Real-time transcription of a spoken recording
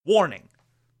Warning: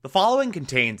 the following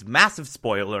contains massive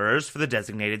spoilers for the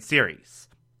designated series.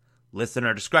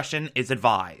 Listener discretion is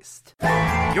advised.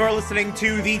 You're listening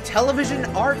to the Television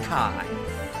Archive,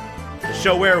 the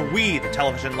show where we, the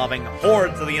television-loving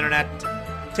hordes of the internet,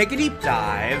 take a deep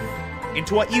dive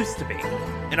into what used to be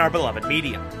in our beloved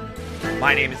medium.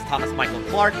 My name is Thomas Michael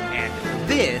Clark, and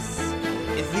this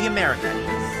is The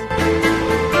Americans.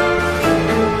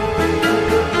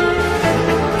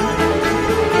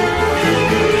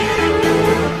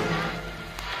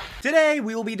 Today,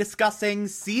 we will be discussing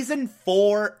Season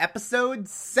 4, Episode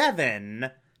 7,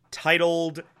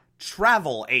 titled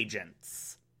Travel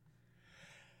Agents.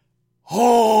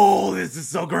 Oh, this is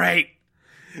so great!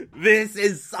 This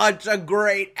is such a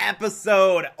great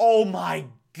episode! Oh my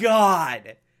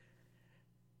god!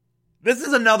 This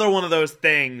is another one of those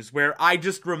things where I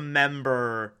just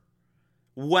remember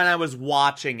when I was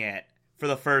watching it for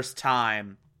the first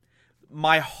time,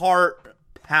 my heart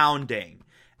pounding.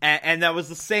 And that was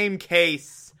the same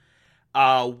case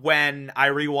when I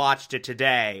rewatched it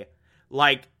today.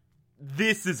 Like,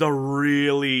 this is a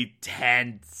really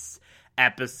tense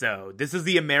episode. This is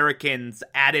The Americans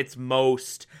at its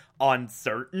most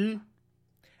uncertain.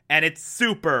 And it's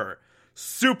super,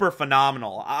 super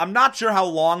phenomenal. I'm not sure how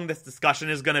long this discussion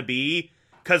is going to be,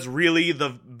 because really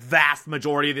the vast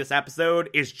majority of this episode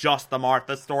is just the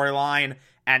Martha storyline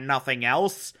and nothing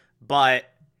else. But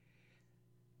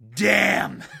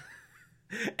damn!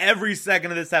 Every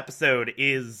second of this episode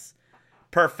is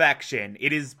perfection.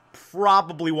 It is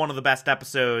probably one of the best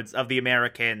episodes of The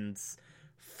Americans.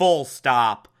 Full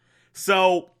stop.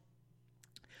 So,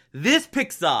 this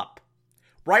picks up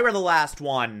right where the last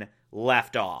one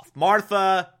left off.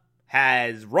 Martha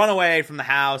has run away from the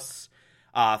house,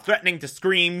 threatening to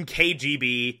scream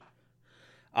KGB.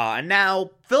 And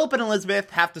now, Philip and Elizabeth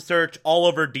have to search all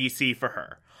over DC for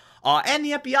her. And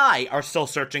the FBI are still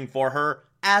searching for her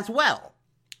as well.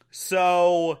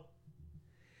 So,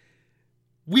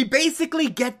 we basically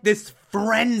get this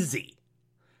frenzy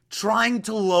trying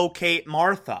to locate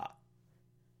Martha,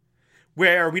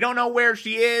 where we don't know where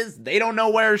she is, they don't know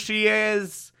where she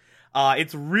is.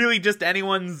 It's really just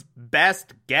anyone's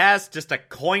best guess, just a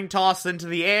coin toss into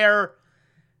the air,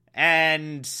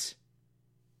 and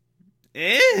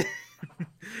they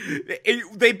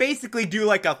basically do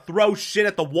like a throw shit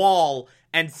at the wall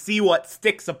and see what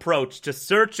sticks approach to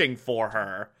searching for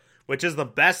her, which is the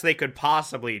best they could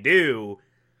possibly do.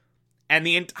 And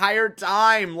the entire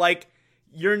time, like,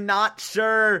 you're not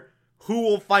sure who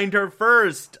will find her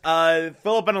first,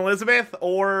 Philip and Elizabeth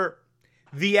or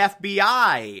the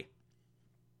FBI.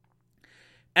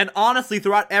 And honestly,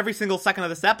 throughout every single second of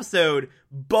this episode,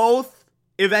 both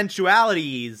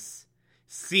eventualities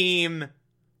seem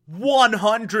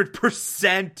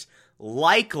 100%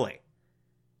 likely.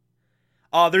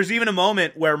 There's even a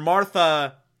moment where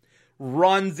Martha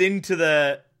runs into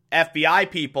the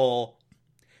FBI people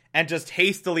and just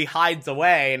hastily hides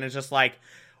away and is just like,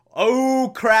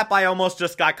 oh crap, I almost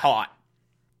just got caught.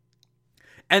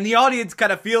 And the audience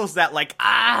kind of feels that, like,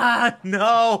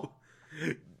 no.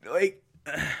 Like,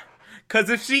 because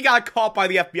if she got caught by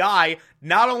the FBI,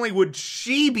 not only would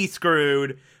she be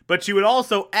screwed, but she would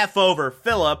also F over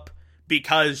Philip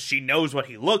because she knows what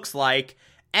he looks like,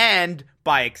 and,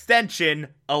 by extension,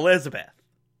 Elizabeth.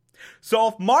 So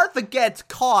if Martha gets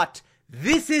caught,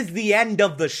 this is the end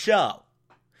of the show.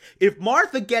 If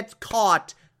Martha gets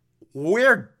caught,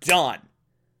 we're done.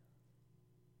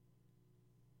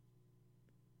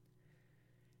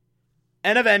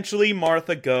 And eventually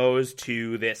Martha goes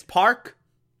to this park,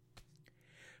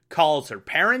 calls her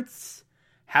parents,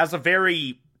 has a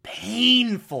very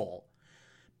painful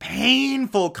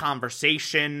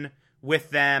conversation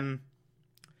with them,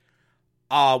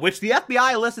 which the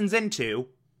FBI listens into,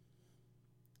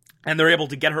 and they're able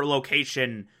to get her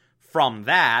location from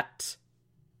that.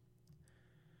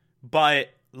 But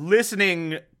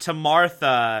listening to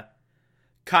Martha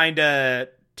kind of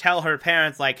tell her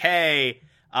parents, like, hey,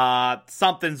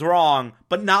 something's wrong,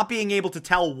 but not being able to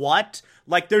tell what,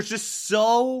 like, there's just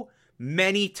so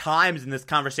many times in this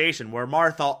conversation where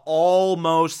Martha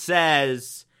almost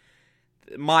says,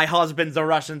 my husband's a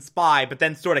Russian spy, but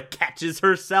then sort of catches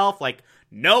herself, like,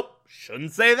 nope,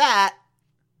 shouldn't say that.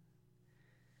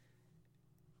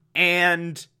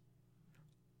 And,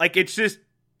 like, it's just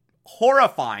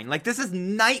horrifying. Like, this is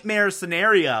nightmare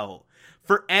scenario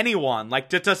for anyone. Like,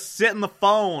 to sit on the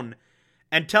phone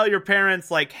and tell your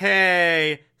parents, like,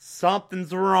 hey,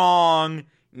 something's wrong.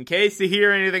 In case you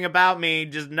hear anything about me,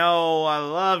 just know I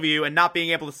love you. And not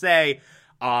being able to say,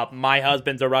 my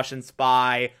husband's a Russian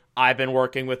spy. I've been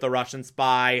working with a Russian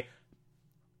spy.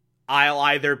 I'll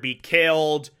either be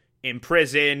killed,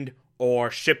 imprisoned,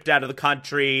 or shipped out of the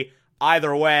country.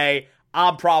 Either way,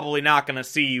 I'm probably not going to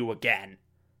see you again.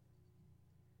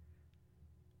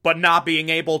 But not being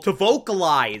able to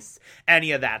vocalize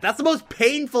any of that. That's the most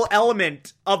painful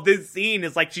element of this scene,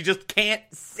 is like she just can't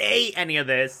say any of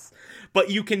this.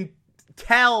 But you can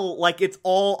tell like it's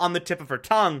all on the tip of her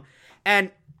tongue.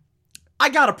 And I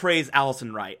gotta praise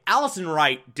Allison Wright. Allison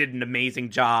Wright did an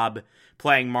amazing job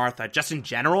playing Martha, just in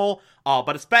general,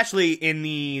 but especially in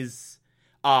these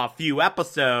few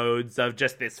episodes of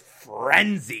just this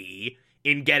frenzy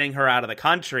in getting her out of the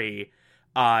country.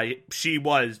 She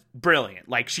was brilliant.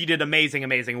 Like, she did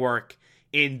amazing work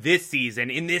in this season,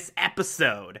 in this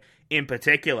episode in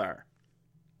particular.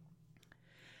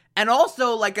 And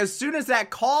also, like, as soon as that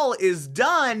call is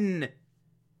done,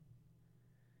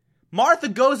 Martha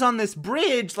goes on this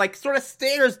bridge, like, sort of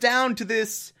stares down to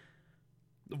this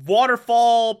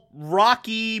waterfall,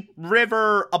 rocky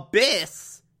river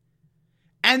abyss,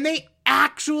 and they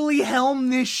actually helm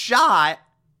this shot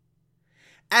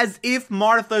as if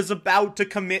Martha's about to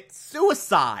commit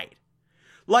suicide.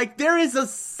 Like, there is a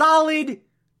solid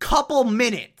couple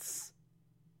minutes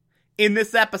in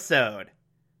this episode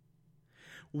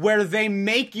where they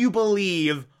make you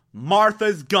believe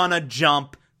Martha's gonna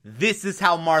jump. This is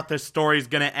how Martha's story's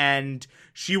gonna end.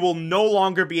 She will no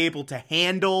longer be able to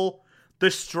handle the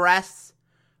stress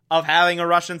of having a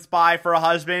Russian spy for a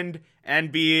husband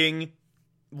and being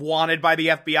wanted by the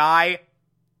FBI.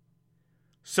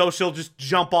 So she'll just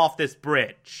jump off this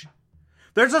bridge.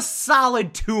 There's a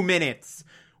solid 2 minutes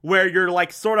where you're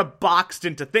like sort of boxed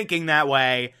into thinking that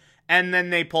way, and then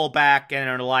they pull back and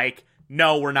are like,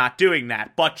 no, we're not doing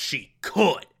that, but she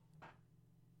could.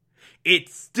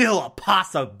 It's still a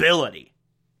possibility.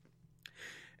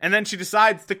 And then she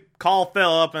decides to call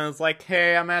Philip and is like,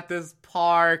 hey, I'm at this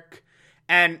park.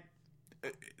 And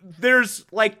there's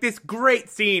like this great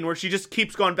scene where she just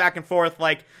keeps going back and forth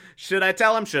like, should I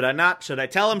tell him? Should I not? Should I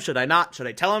tell him? Should I not? Should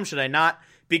I tell him? Should I not?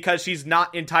 Because she's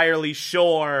not entirely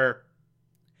sure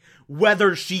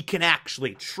whether she can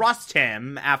actually trust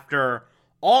him after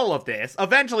all of this.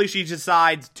 Eventually she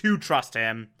decides to trust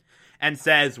him and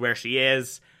says where she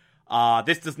is.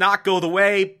 This does not go the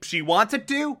way she wants it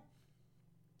to.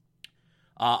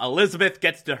 Elizabeth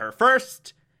gets to her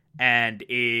first, and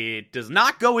it does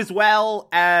not go as well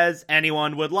as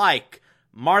anyone would like.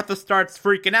 Martha starts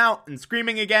freaking out and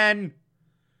screaming again.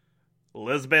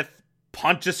 Elizabeth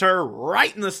punches her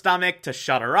right in the stomach to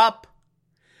shut her up.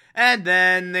 And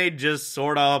then they just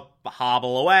sort of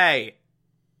hobble away.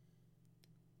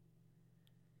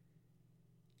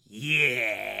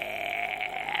 Yeah,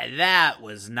 that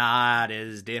was not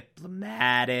as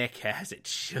diplomatic as it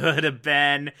should have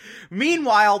been.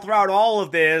 Meanwhile, throughout all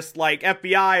of this, like,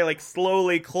 FBI, like,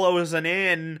 slowly closing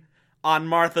in on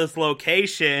Martha's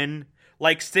location,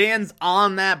 like, stands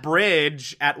on that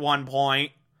bridge at one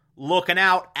point, looking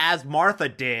out as Martha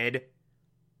did.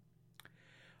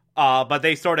 But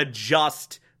they sort of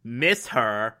just miss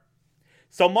her.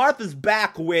 So Martha's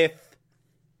back with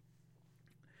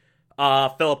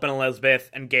Philip and Elizabeth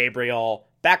and Gabriel,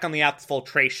 back on the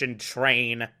exfiltration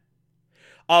train.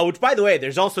 Which, by the way,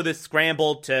 there's also this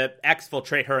scramble to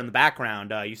exfiltrate her in the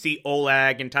background. You see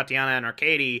Oleg and Tatiana and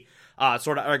Arkady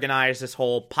sort of organize this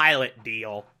whole pilot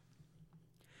deal.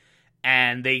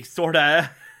 And they sort of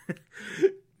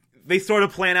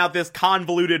plan out this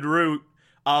convoluted route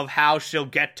of how she'll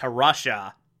get to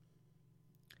Russia.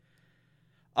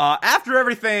 After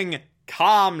everything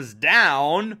calms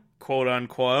down, quote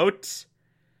unquote,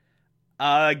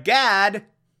 Gad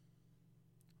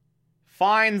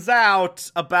finds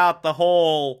out about the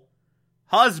whole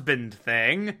husband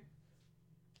thing.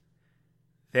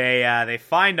 They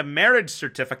find a marriage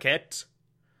certificate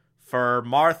for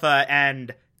Martha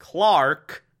and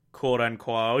Clark, quote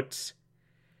unquote,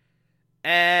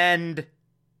 and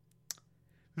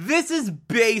this is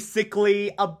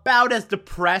basically about as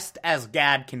depressed as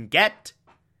Gad can get,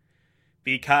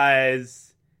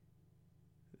 because,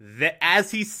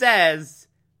 as he says,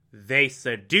 they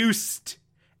seduced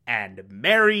and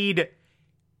married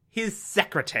his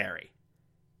secretary.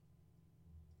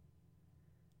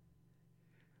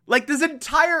 Like, this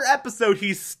entire episode,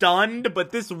 he's stunned,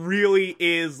 but this really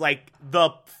is, like,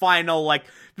 the final, like,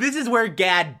 this is where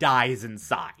Gad dies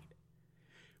inside.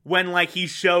 When, like, he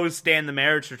shows Stan the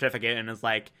marriage certificate and is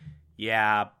like,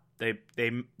 yeah,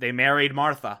 they married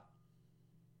Martha.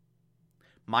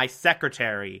 My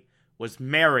secretary was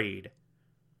married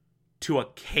to a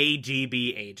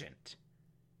KGB agent.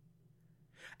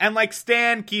 And, like,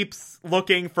 Stan keeps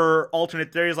looking for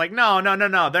alternate theories, like,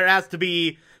 no, there has to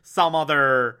be some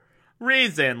other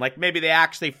reason. Like, maybe they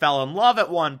actually fell in love at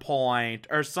one point,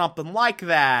 or something like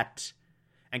that.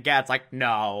 And Gad's like,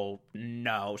 no,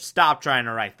 stop trying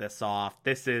to write this off.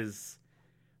 This is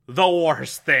the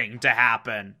worst thing to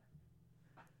happen.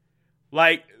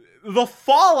 Like, the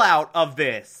fallout of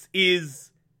this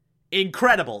is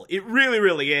incredible. It really,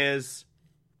 really is.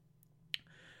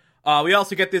 We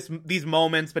also get these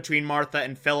moments between Martha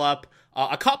and Philip.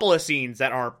 A couple of scenes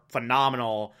that are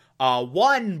phenomenal.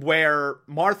 One where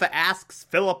Martha asks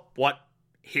Philip what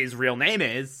his real name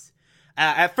is.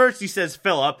 At first he says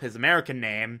Philip, his American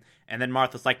name, and then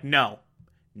Martha's like, no,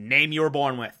 name you were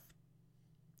born with.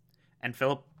 And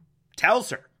Philip tells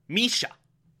her, Misha.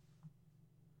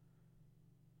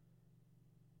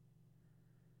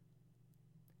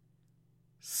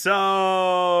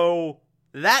 So,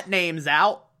 that name's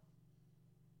out.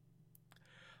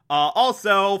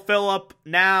 Also, Philip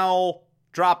now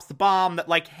drops the bomb that,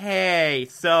 like, hey,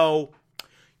 so,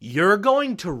 you're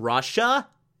going to Russia?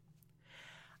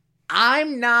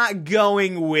 I'm not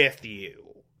going with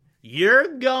you.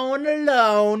 You're going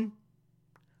alone.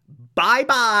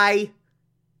 Bye-bye.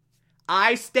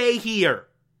 I stay here.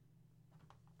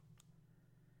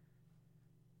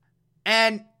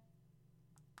 And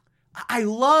I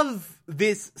love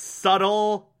this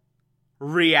subtle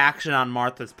reaction on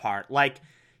Martha's part. Like,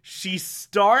 she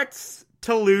starts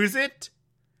to lose it,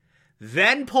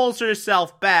 then pulls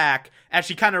herself back as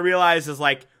she kind of realizes,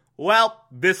 like, well,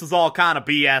 this is all kind of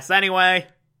BS anyway.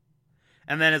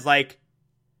 And then is like,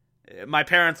 my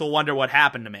parents will wonder what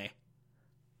happened to me.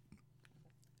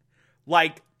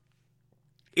 Like,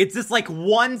 it's this, like,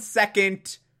 1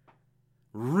 second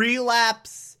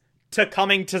relapse to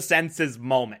coming to senses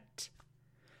moment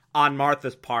on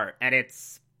Martha's part. And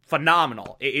it's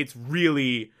phenomenal. It's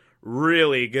really,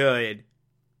 really good.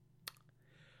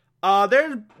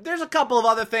 There's a couple of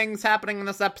other things happening in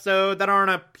this episode that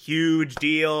aren't a huge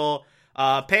deal.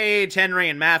 Paige, Henry,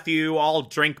 and Matthew all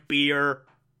drink beer.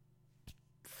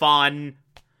 Fun.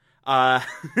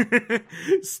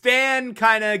 Stan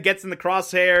kind of gets in the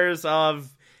crosshairs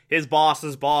of his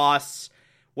boss's boss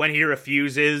when he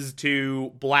refuses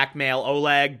to blackmail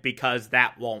Oleg because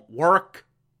that won't work.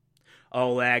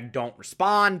 Oleg don't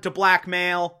respond to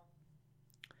blackmail.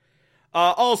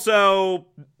 Also,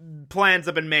 plans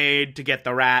have been made to get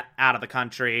the rat out of the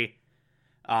country.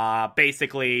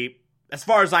 Basically, as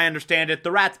far as I understand it,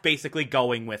 the rat's basically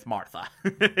going with Martha.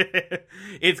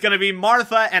 It's gonna be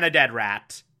Martha and a dead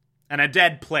rat. And a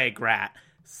dead plague rat.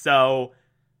 So,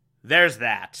 there's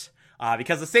that.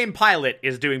 Because the same pilot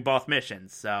is doing both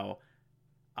missions, so,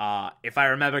 if I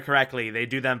remember correctly, they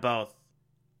do them both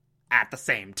at the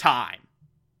same time.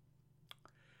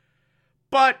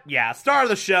 But, yeah, star of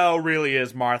the show really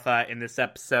is Martha in this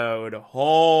episode.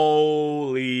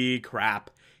 Holy crap.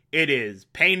 It is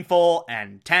painful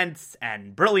and tense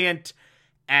and brilliant,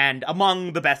 and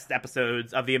among the best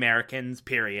episodes of The Americans,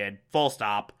 period. Full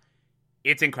stop.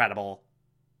 It's incredible.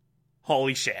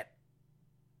 Holy shit.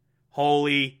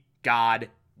 Holy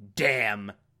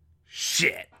goddamn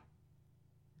shit.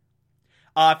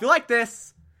 If you like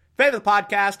this, favorite the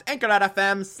podcast,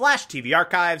 anchor.fm/TV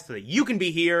archives so that you can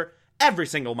be here every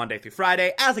single Monday through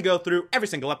Friday as I go through every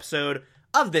single episode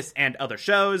of this and other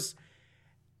shows.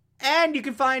 And you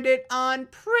can find it on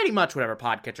pretty much whatever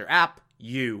podcatcher app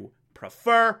you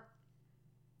prefer.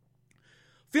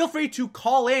 Feel free to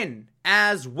call in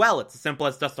as well. It's as simple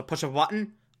as just a push of a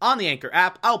button on the Anchor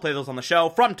app. I'll play those on the show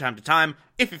from time to time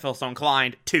if you feel so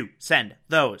inclined to send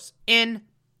those in.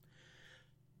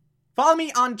 Follow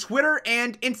me on Twitter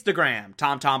and Instagram,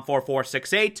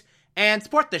 TomTom4468, and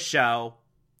support this show.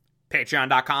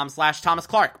 Patreon.com/Thomas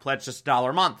Clark. Pledge just $1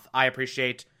 a month. I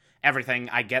appreciate everything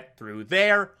I get through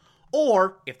there.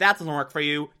 Or, if that doesn't work for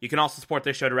you, you can also support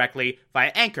this show directly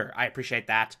via Anchor. I appreciate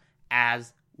that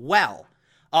as well.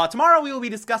 Tomorrow we will be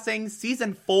discussing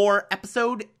Season 4,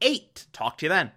 Episode 8. Talk to you then.